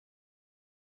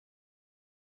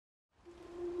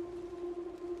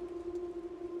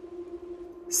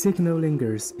Signal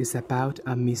Lingers is about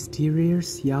a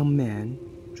mysterious young man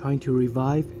trying to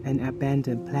revive an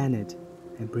abandoned planet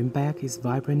and bring back its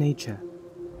vibrant nature.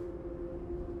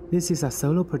 This is a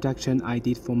solo production I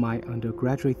did for my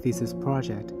undergraduate thesis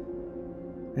project,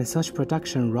 and such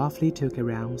production roughly took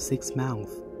around 6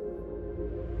 months.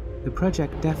 The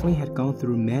project definitely had gone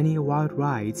through many wild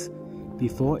rides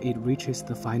before it reaches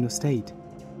the final state.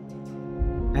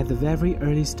 At the very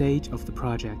early stage of the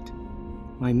project,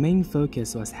 my main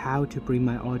focus was how to bring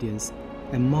my audience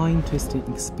a mind-twisting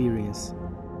experience.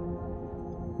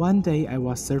 One day I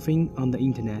was surfing on the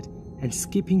internet and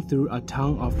skipping through a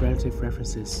ton of relative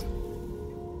references.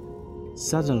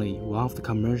 Suddenly, one of the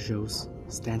commercials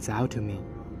stands out to me.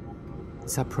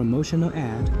 It's a promotional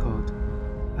ad called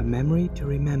A Memory to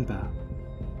Remember.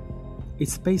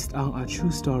 It's based on a true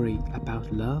story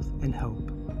about love and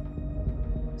hope.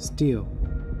 Still,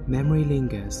 memory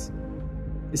lingers.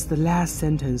 It's the last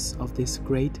sentence of this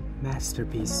great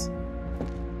masterpiece.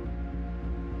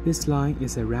 This line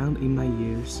is around in my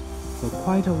ears for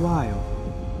quite a while,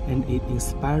 and it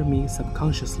inspired me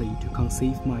subconsciously to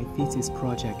conceive my thesis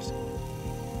project.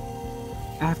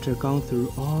 After going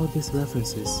through all these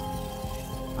references,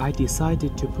 I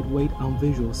decided to put weight on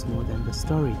visuals more than the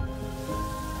story.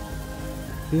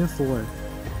 Therefore,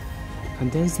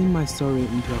 condensing my story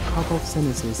into a couple of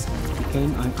sentences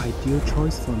became an ideal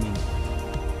choice for me,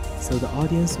 so the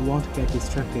audience won't get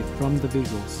distracted from the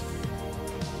visuals.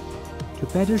 To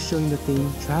better showing the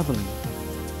theme traveling,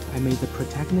 I made the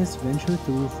protagonist venture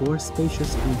through 4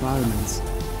 spacious environments,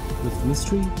 with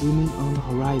mystery looming on the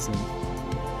horizon.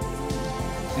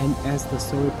 And as the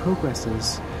story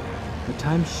progresses, the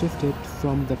time shifted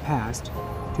from the past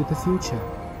to the future.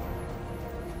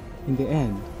 In the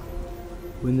end,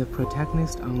 when the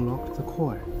protagonist unlocked the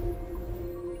core,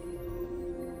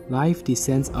 life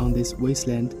descends on this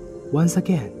wasteland once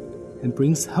again and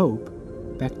brings hope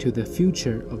back to the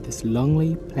future of this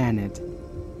lonely planet.